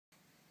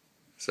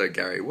So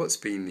Gary, what's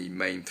been the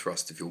main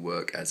thrust of your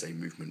work as a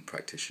movement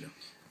practitioner?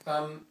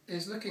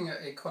 Is looking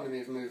at economy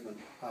of movement.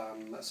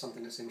 That's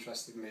something that's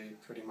interested me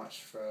pretty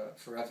much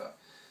forever.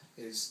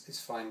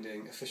 Is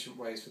finding efficient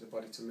ways for the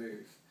body to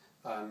move.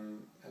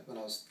 When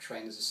I was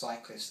trained as a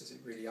cyclist, as a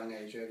really young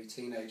age, early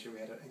teenager, we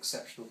had an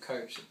exceptional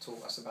coach that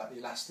taught us about the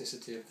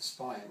elasticity of the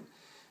spine.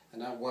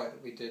 And our work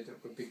that we did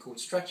that would be called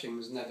stretching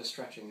was never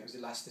stretching, it was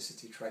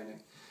elasticity training.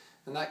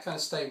 And that kind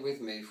of stayed with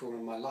me for all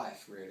of my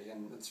life, really,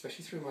 and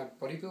especially through my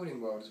bodybuilding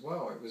world as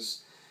well. It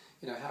was,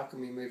 how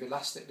can we move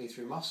elastically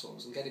through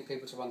muscles, and getting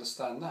people to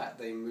understand that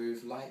they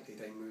move lightly,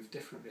 they move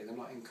differently, they're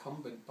not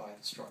encumbered by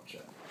the structure.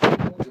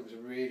 It was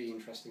a really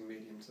interesting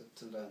medium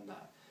to learn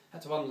that. I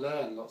had to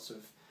unlearn lots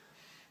of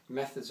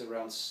methods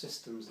around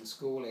systems and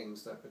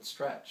schoolings that would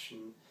stretch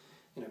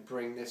and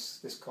bring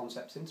this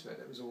concept into it.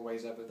 It was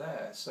always ever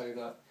there. So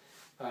that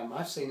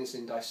I've seen this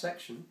in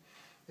dissection.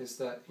 Is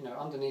that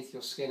underneath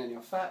your skin and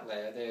your fat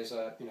layer there's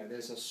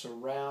a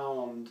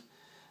surround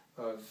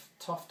of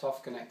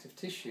tough connective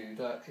tissue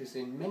that is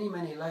in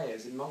many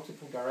layers in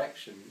multiple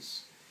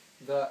directions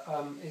that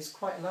is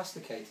quite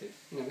elasticated.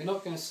 We're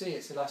not going to see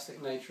its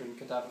elastic nature in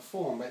cadaver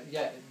form, but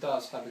yet it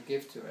does have a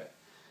give to it.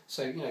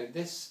 So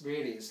this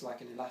really is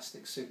like an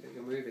elastic suit that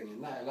you're moving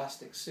in. That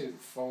elastic suit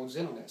folds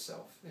in on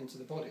itself into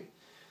the body.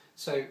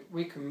 So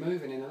we can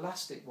move in an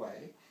elastic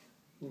way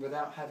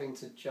without having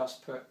to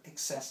just put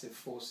excessive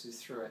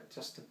forces through it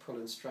just to pull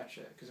and stretch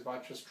it. Because if I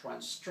just try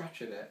and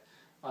stretch at it,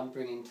 I'm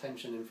bringing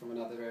tension in from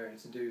another area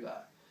to do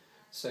that.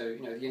 So,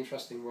 the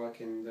interesting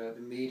work in the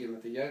medium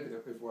of the yoga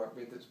that we've worked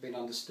with that's been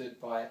understood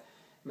by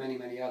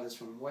many others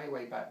from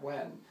way back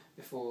when,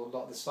 before a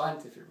lot of the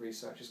scientific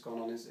research has gone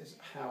on, is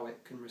how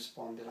it can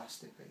respond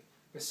elastically.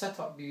 We're set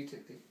up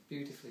beautifully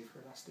for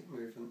elastic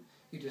movement.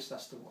 You just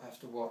have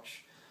to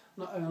watch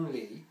not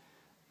only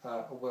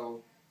a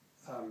well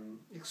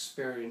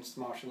experienced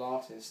martial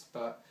artist,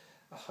 but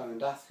a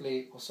honed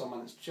athlete or someone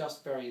that's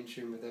just very in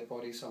tune with their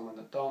body, someone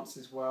that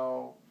dances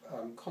well.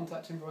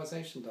 Contact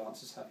improvisation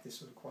dancers have this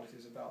sort of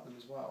qualities about them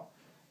as well.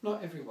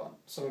 Not everyone.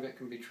 Some of it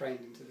can be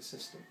trained into the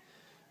system.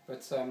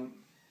 But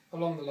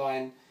along the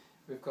line,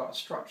 we've got a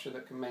structure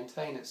that can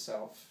maintain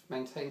itself,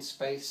 maintain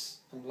space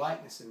and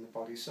lightness in the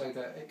body so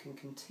that it can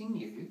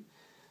continue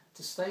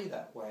to stay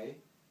that way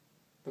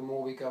the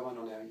more we go on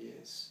our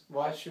years.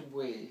 Why should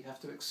we have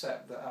to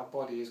accept that our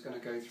body is going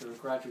to go through a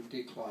gradual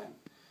decline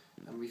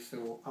and we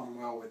feel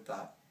unwell with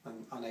that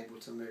and unable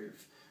to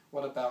move?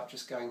 What about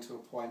just going to a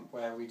point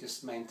where we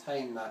just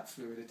maintain that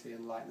fluidity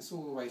and lightness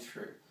all the way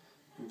through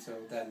until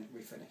then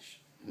we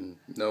finish?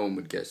 No one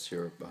would guess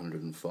you're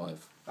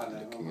 105. I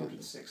know, I'm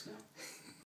 106 now.